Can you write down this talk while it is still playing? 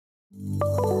In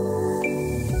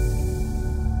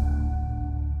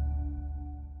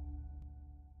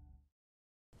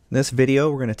this video,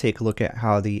 we're going to take a look at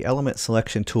how the element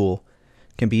selection tool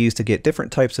can be used to get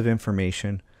different types of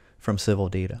information from civil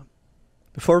data.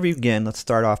 Before we begin, let's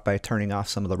start off by turning off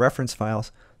some of the reference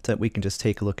files so that we can just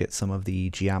take a look at some of the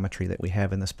geometry that we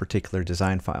have in this particular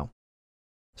design file.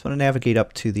 So I'm going to navigate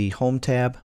up to the Home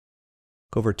tab,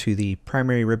 go over to the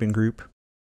Primary Ribbon Group,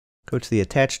 go to the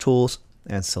Attach Tools,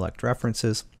 and select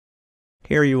References.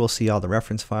 Here you will see all the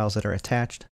reference files that are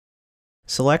attached.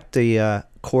 Select the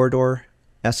corridor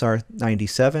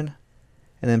SR97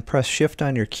 and then press Shift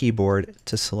on your keyboard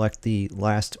to select the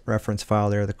last reference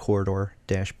file there, the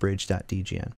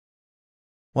corridor-bridge.dgn.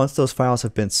 Once those files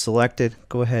have been selected,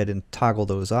 go ahead and toggle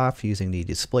those off using the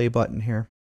display button here.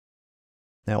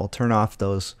 That will turn off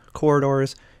those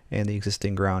corridors and the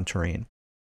existing ground terrain.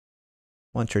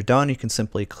 Once you're done, you can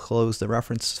simply close the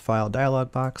reference file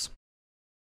dialog box,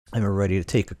 and we're ready to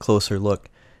take a closer look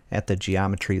at the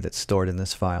geometry that's stored in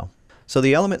this file. So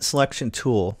the element selection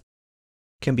tool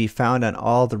can be found on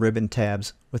all the ribbon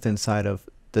tabs within inside of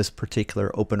this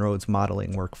particular OpenRoads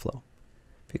modeling workflow.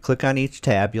 If you click on each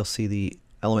tab, you'll see the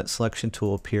element selection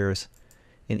tool appears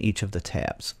in each of the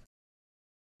tabs.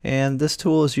 And this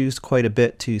tool is used quite a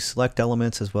bit to select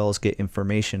elements as well as get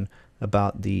information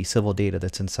about the civil data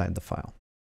that's inside the file.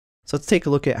 So let's take a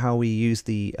look at how we use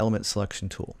the element selection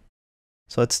tool.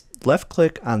 So let's left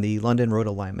click on the London Road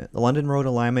alignment. The London Road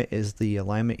alignment is the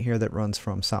alignment here that runs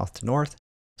from south to north.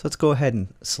 So let's go ahead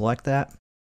and select that.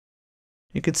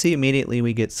 You can see immediately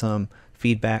we get some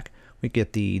feedback. We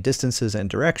get the distances and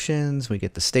directions, we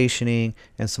get the stationing,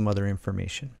 and some other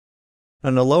information.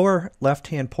 On the lower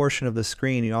left-hand portion of the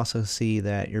screen, you also see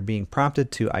that you're being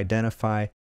prompted to identify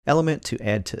element to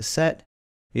add to set.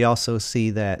 You also see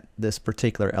that this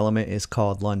particular element is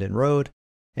called London Road.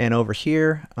 And over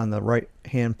here on the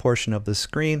right-hand portion of the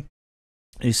screen,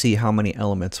 you see how many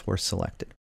elements were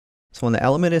selected. So when the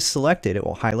element is selected, it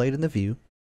will highlight in the view,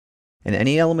 and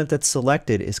any element that's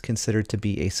selected is considered to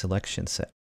be a selection set.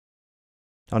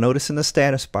 Now notice in the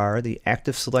status bar, the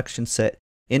active selection set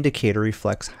indicator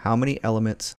reflects how many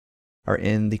elements are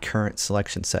in the current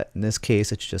selection set. In this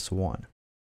case, it's just one.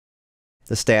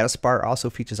 The status bar also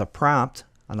features a prompt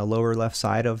on the lower left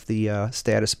side of the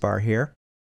status bar here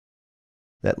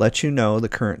that lets you know the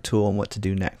current tool and what to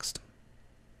do next.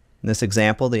 In this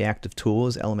example, the active tool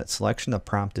is element selection. The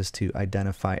prompt is to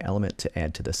identify element to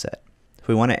add to the set. If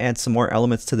we want to add some more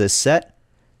elements to this set,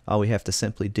 all we have to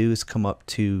simply do is come up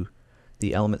to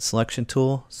the element selection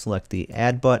tool, select the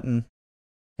add button,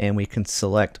 and we can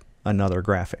select another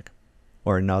graphic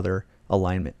or another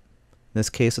alignment. In this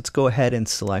case, let's go ahead and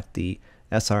select the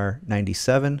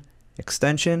SR97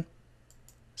 extension,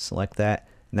 select that,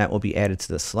 and that will be added to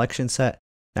the selection set.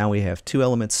 Now we have two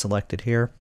elements selected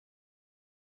here.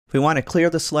 If we want to clear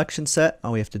the selection set,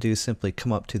 all we have to do is simply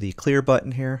come up to the clear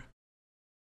button here,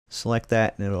 select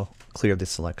that, and it'll clear the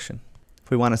selection. If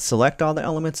we want to select all the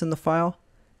elements in the file,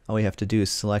 all we have to do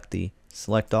is select the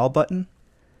select all button,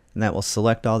 and that will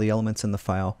select all the elements in the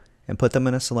file and put them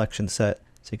in a selection set.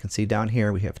 So you can see down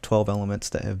here we have 12 elements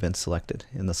that have been selected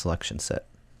in the selection set.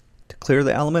 To clear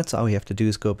the elements, all we have to do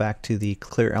is go back to the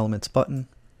clear elements button,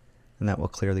 and that will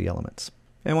clear the elements.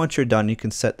 And once you're done, you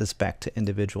can set this back to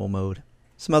individual mode.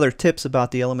 Some other tips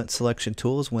about the element selection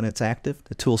tool is when it's active,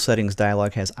 the tool settings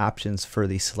dialog has options for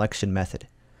the selection method.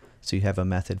 So you have a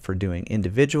method for doing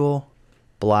individual,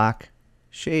 block,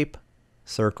 shape,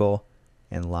 circle,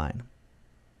 and line.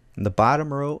 In the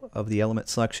bottom row of the element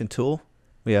selection tool,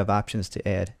 we have options to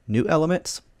add new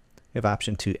elements. We have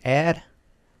option to add,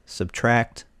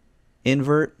 subtract,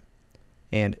 invert,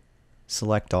 and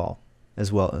select all,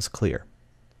 as well as clear.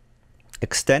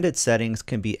 Extended settings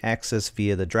can be accessed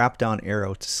via the drop-down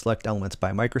arrow to select elements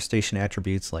by microstation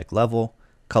attributes like level,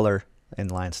 color,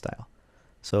 and line style.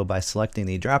 So by selecting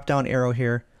the drop-down arrow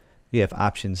here, we have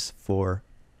options for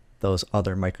those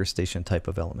other microstation type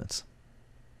of elements.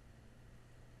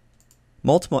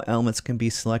 Multiple elements can be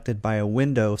selected by a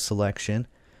window selection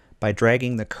by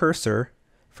dragging the cursor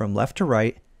from left to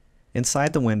right,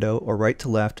 inside the window, or right to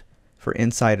left for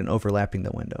inside and overlapping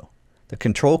the window. The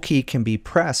control key can be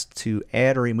pressed to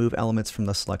add or remove elements from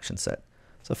the selection set.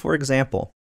 So for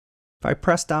example, if I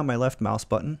press down my left mouse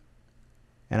button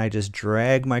and I just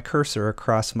drag my cursor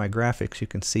across my graphics, you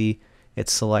can see it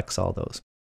selects all those.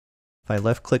 If I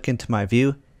left click into my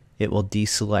view, it will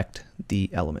deselect the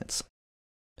elements.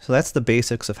 So that's the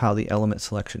basics of how the element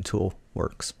selection tool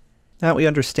works. Now that we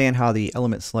understand how the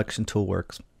element selection tool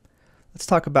works, let's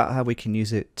talk about how we can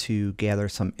use it to gather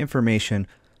some information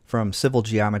from civil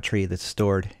geometry that's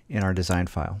stored in our design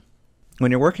file. When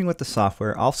you're working with the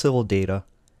software, all civil data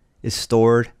is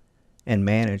stored and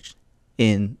managed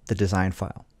in the design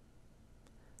file.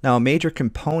 Now, a major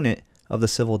component of the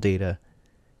civil data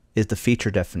is the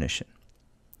feature definition,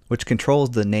 which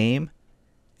controls the name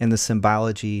and the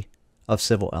symbology of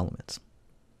civil elements.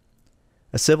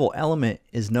 A civil element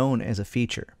is known as a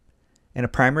feature, and a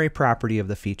primary property of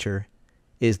the feature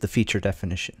is the feature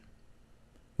definition.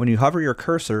 When you hover your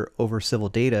cursor over civil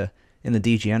data in the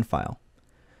DGN file,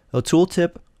 a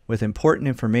tooltip with important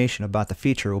information about the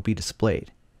feature will be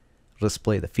displayed. It'll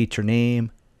display the feature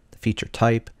name, the feature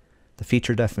type, the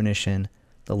feature definition,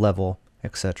 the level,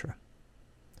 etc.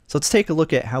 So let's take a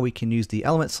look at how we can use the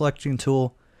element selection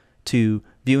tool to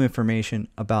view information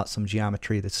about some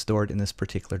geometry that's stored in this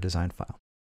particular design file.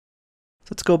 So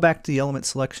let's go back to the element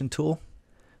selection tool,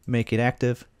 make it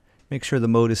active, make sure the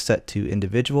mode is set to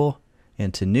individual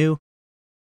and to new.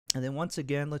 And then once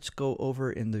again, let's go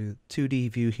over in the 2D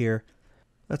view here.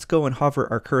 Let's go and hover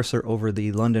our cursor over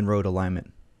the London Road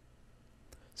alignment.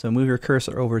 So move your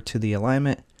cursor over to the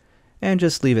alignment and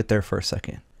just leave it there for a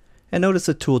second. And notice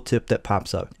the tooltip that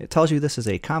pops up. It tells you this is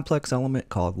a complex element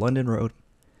called London Road,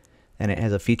 and it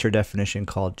has a feature definition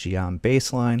called Geom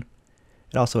Baseline.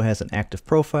 It also has an active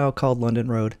profile called London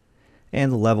Road,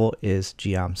 and the level is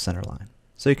Geom Centerline.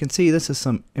 So you can see this is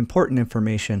some important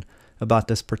information about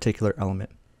this particular element.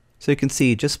 So you can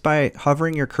see just by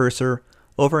hovering your cursor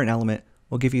over an element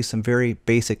will give you some very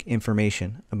basic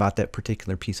information about that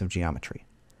particular piece of geometry.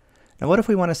 Now what if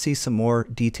we want to see some more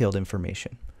detailed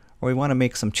information, or we want to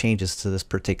make some changes to this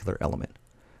particular element?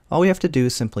 All we have to do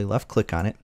is simply left click on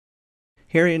it.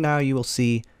 Here now you will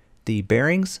see the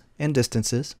bearings and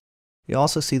distances. You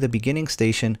also see the beginning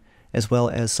station as well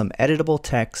as some editable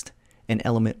text and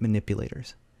element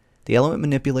manipulators. The element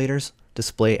manipulators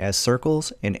display as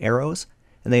circles and arrows,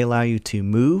 and they allow you to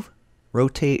move,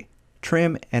 rotate,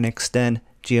 trim, and extend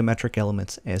geometric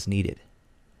elements as needed.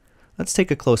 Let's take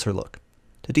a closer look.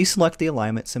 To deselect the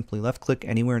alignment, simply left click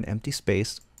anywhere in empty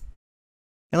space.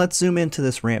 And let's zoom into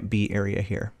this ramp B area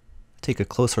here. Take a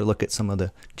closer look at some of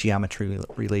the geometry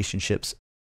relationships.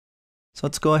 So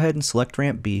let's go ahead and select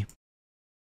ramp B.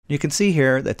 You can see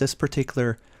here that this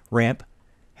particular ramp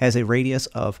has a radius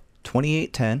of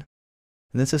 2810,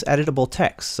 and this is editable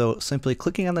text, so simply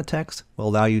clicking on the text will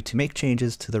allow you to make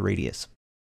changes to the radius.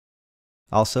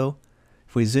 Also,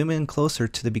 if we zoom in closer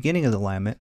to the beginning of the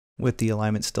alignment, with the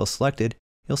alignment still selected,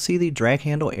 you'll see the drag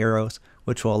handle arrows,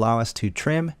 which will allow us to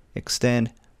trim,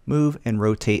 extend, move, and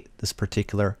rotate this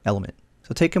particular element.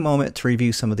 So take a moment to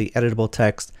review some of the editable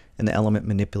text and the element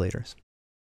manipulators.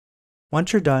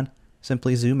 Once you're done,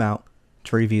 simply zoom out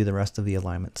to review the rest of the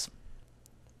alignments.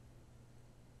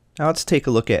 Now let's take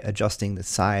a look at adjusting the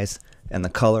size and the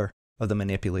color of the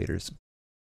manipulators.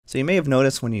 So you may have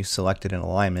noticed when you selected an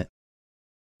alignment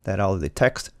that all of the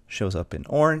text shows up in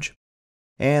orange,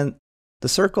 and the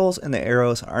circles and the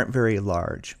arrows aren't very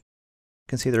large. You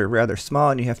can see they're rather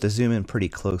small, and you have to zoom in pretty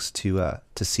close to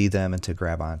see them and to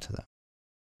grab onto them.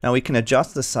 Now we can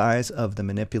adjust the size of the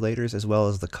manipulators as well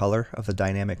as the color of the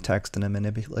dynamic text in the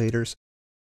manipulators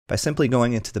by simply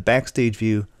going into the backstage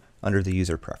view under the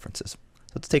user preferences.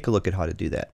 So let's take a look at how to do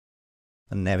that.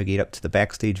 I'm going to navigate up to the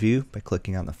backstage view by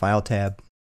clicking on the File tab.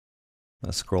 I'm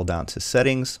going to scroll down to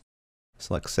Settings,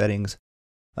 select Settings.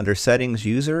 Under Settings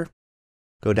User,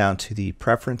 go down to the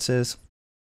Preferences,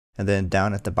 and then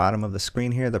down at the bottom of the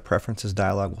screen here, the Preferences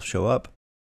dialog will show up.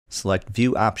 Select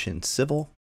View Option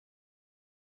Civil,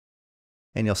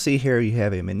 and you'll see here you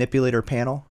have a Manipulator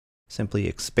Panel. Simply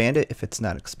expand it if it's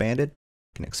not expanded.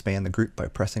 You can expand the group by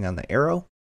pressing on the arrow.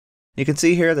 You can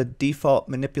see here the default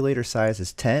manipulator size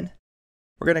is 10.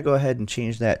 We're going to go ahead and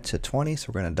change that to 20, so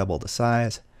we're going to double the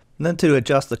size. And then to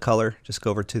adjust the color, just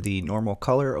go over to the normal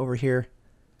color over here,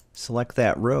 select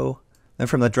that row. Then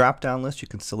from the drop-down list, you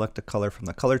can select a color from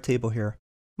the color table here.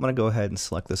 I'm going to go ahead and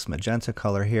select this magenta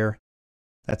color here.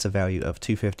 That's a value of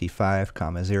 255,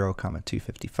 0,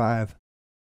 255.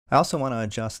 I also want to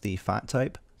adjust the font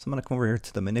type. So I'm going to come over here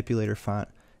to the manipulator font,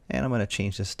 and I'm going to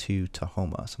change this to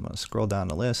Tahoma. So I'm going to scroll down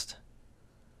the list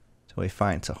till we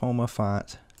find Tahoma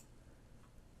font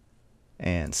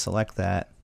and select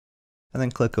that, and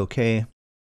then click OK,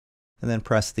 and then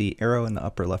press the arrow in the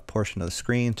upper left portion of the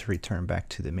screen to return back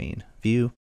to the main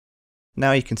view.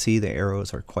 Now you can see the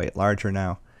arrows are quite larger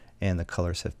now, and the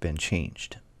colors have been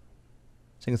changed.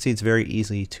 So you can see it's very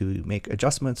easy to make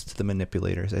adjustments to the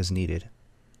manipulators as needed.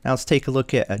 Now let's take a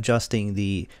look at adjusting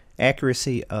the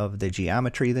accuracy of the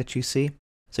geometry that you see.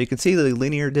 So you can see the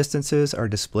linear distances are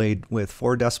displayed with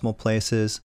 4 decimal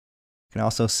places. You can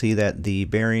also see that the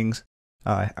bearings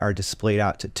are displayed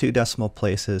out to 2 decimal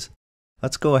places.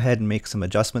 Let's go ahead and make some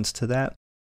adjustments to that.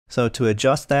 So to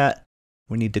adjust that,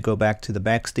 we need to go back to the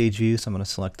backstage view. So I'm going to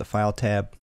select the File tab.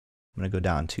 I'm going to go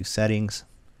down to Settings.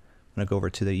 I'm going to go over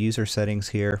to the User Settings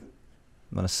here.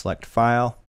 I'm going to select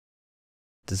File,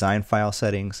 Design File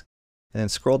Settings, and then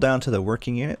scroll down to the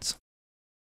Working Units.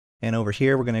 And over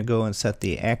here, we're going to go and set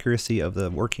the accuracy of the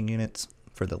working units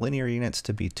for the linear units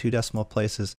to be 2 decimal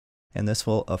places, and this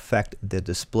will affect the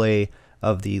display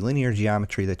of the linear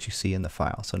geometry that you see in the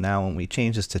file. So now when we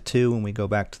change this to 2, when we go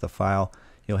back to the file,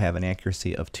 you'll have an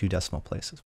accuracy of 2 decimal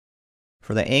places.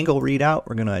 For the angle readout,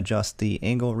 we're going to adjust the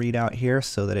angle readout here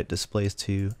so that it displays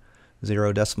to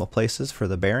 0 decimal places for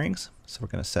the bearings. So we're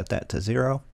going to set that to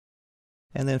 0.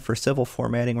 And then for civil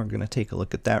formatting, we're going to take a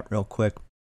look at that real quick.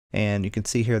 And you can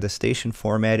see here the station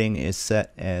formatting is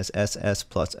set as SS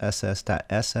plus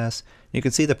SS.SS. You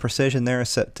can see the precision there is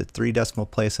set to 3 decimal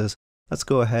places. Let's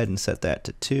go ahead and set that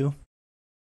to 2.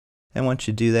 And once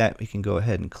you do that, we can go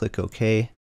ahead and click OK.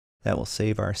 That will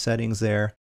save our settings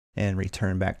there and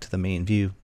return back to the main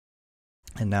view.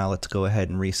 And now let's go ahead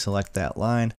and reselect that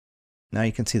line. Now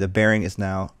you can see the bearing is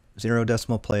now 0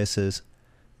 decimal places.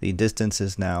 The distance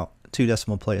is now 2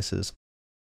 decimal places.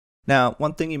 Now,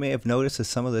 one thing you may have noticed is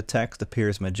some of the text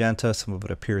appears magenta, some of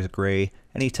it appears gray.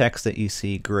 Any text that you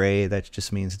see gray, that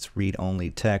just means it's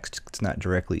read-only text. It's not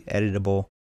directly editable.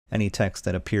 Any text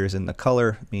that appears in the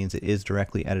color means it is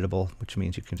directly editable, which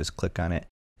means you can just click on it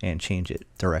and change it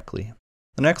directly.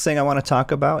 The next thing I want to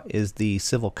talk about is the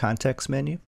Civil Context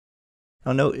menu.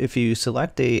 Now note, if you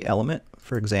select an element,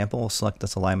 for example, we'll select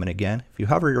this alignment again. If you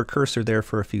hover your cursor there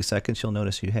for a few seconds, you'll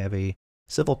notice you have a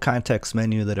Civil Context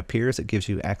menu that appears. It gives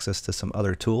you access to some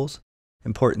other tools.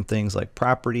 Important things like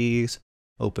Properties,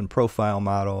 Open Profile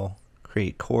Model,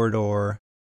 Create Corridor,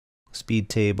 Speed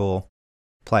Table,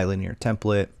 Apply Linear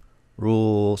Template,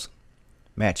 Rules,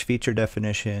 Match Feature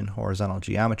Definition, Horizontal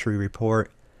Geometry Report,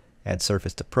 Add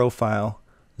Surface to Profile,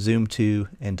 Zoom to,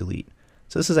 and Delete.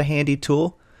 So this is a handy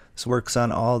tool. This works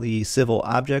on all the civil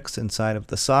objects inside of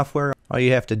the software. All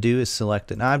you have to do is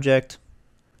select an object,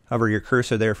 hover your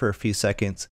cursor there for a few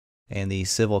seconds, and the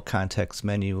Civil Context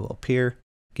menu will appear,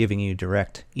 giving you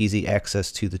direct, easy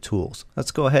access to the tools.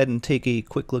 Let's go ahead and take a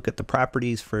quick look at the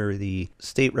properties for the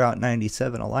State Route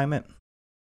 97 alignment.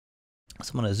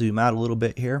 So I'm going to zoom out a little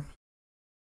bit here.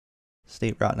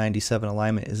 State Route 97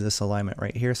 alignment is this alignment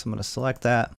right here, so I'm going to select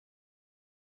that.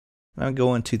 I'll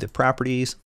go into the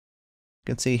properties.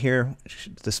 You can see here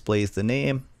it displays the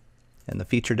name and the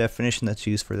feature definition that's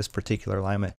used for this particular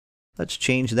alignment. Let's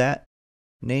change that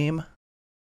name.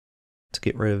 Let's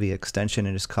get rid of the extension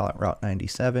and just call it Route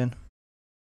 97.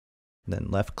 Then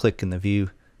left click in the view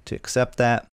to accept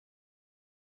that.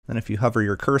 Then if you hover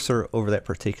your cursor over that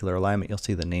particular alignment, you'll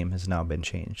see the name has now been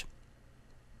changed.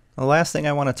 The last thing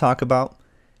I want to talk about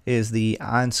is the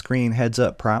on-screen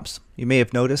heads-up prompts. You may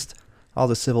have noticed all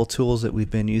the civil tools that we've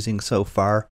been using so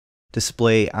far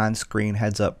display on-screen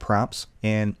heads-up prompts,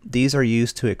 and these are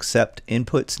used to accept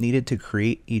inputs needed to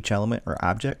create each element or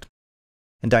object.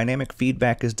 And dynamic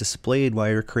feedback is displayed while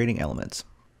you're creating elements.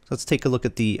 So let's take a look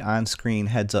at the on-screen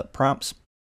heads-up prompts.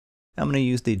 I'm going to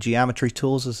use the geometry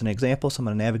tools as an example, so I'm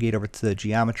going to navigate over to the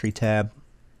Geometry tab,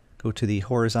 go to the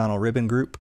horizontal ribbon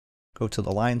group, go to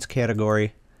the Lines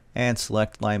category, and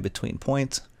select Line Between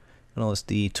Points. Notice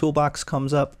the toolbox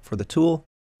comes up for the tool.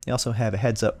 You also have a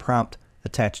heads-up prompt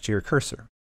attached to your cursor.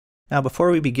 Now before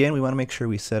we begin, we want to make sure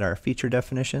we set our feature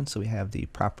definition, so we have the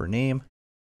proper name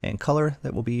and color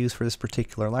that will be used for this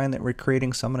particular line that we're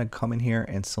creating. So I'm going to come in here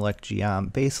and select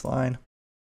Geom Baseline.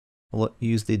 We'll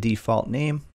use the default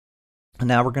name. And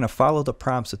now we're going to follow the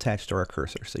prompts attached to our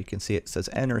cursor. So you can see it says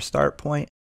enter start point.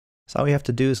 So all we have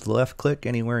to do is left click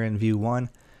anywhere in view 1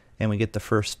 and we get the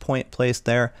first point placed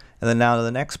there. And then now to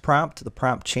the next prompt, the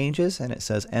prompt changes and it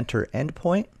says enter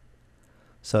endpoint.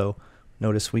 So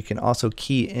notice we can also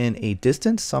key in a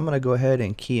distance. So I'm going to go ahead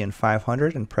and key in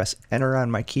 500 and press enter on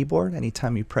my keyboard.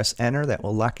 Anytime you press enter, that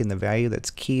will lock in the value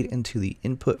that's keyed into the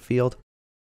input field.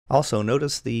 Also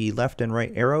notice the left and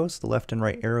right arrows. The left and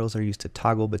right arrows are used to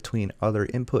toggle between other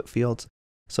input fields.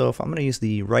 So if I'm going to use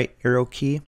the right arrow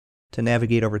key to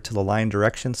navigate over to the line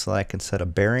direction so that I can set a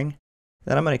bearing,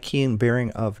 then I'm going to key in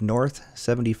bearing of north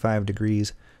 75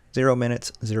 degrees, 0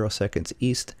 minutes, 0 seconds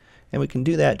east. And we can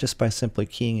do that just by simply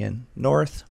keying in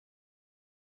north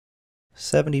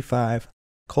 75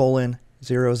 colon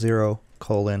 00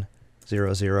 colon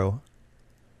 00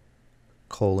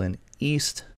 colon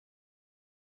east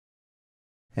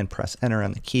and press enter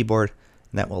on the keyboard,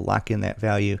 and that will lock in that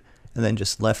value, and then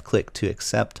just left click to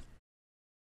accept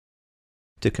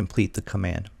to complete the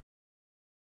command.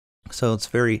 So it's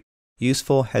very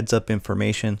useful heads up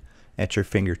information at your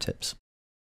fingertips.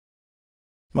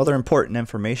 Some other important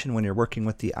information when you're working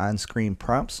with the on-screen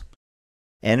prompts.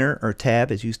 Enter or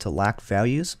Tab is used to lock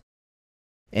values.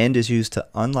 End is used to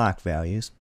unlock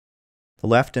values. The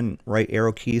left and right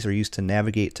arrow keys are used to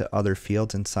navigate to other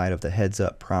fields inside of the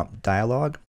heads-up prompt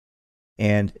dialog.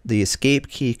 And the escape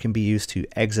key can be used to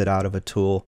exit out of a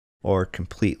tool or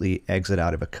completely exit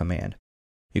out of a command.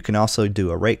 You can also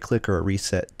do a right click or a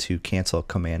reset to cancel a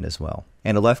command as well.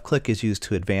 And a left click is used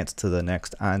to advance to the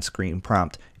next on-screen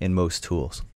prompt in most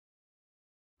tools.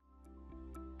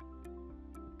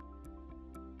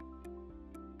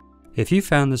 If you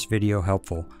found this video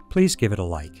helpful, please give it a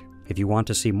like. If you want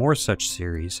to see more such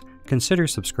series, consider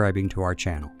subscribing to our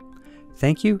channel.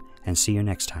 Thank you, and see you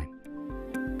next time.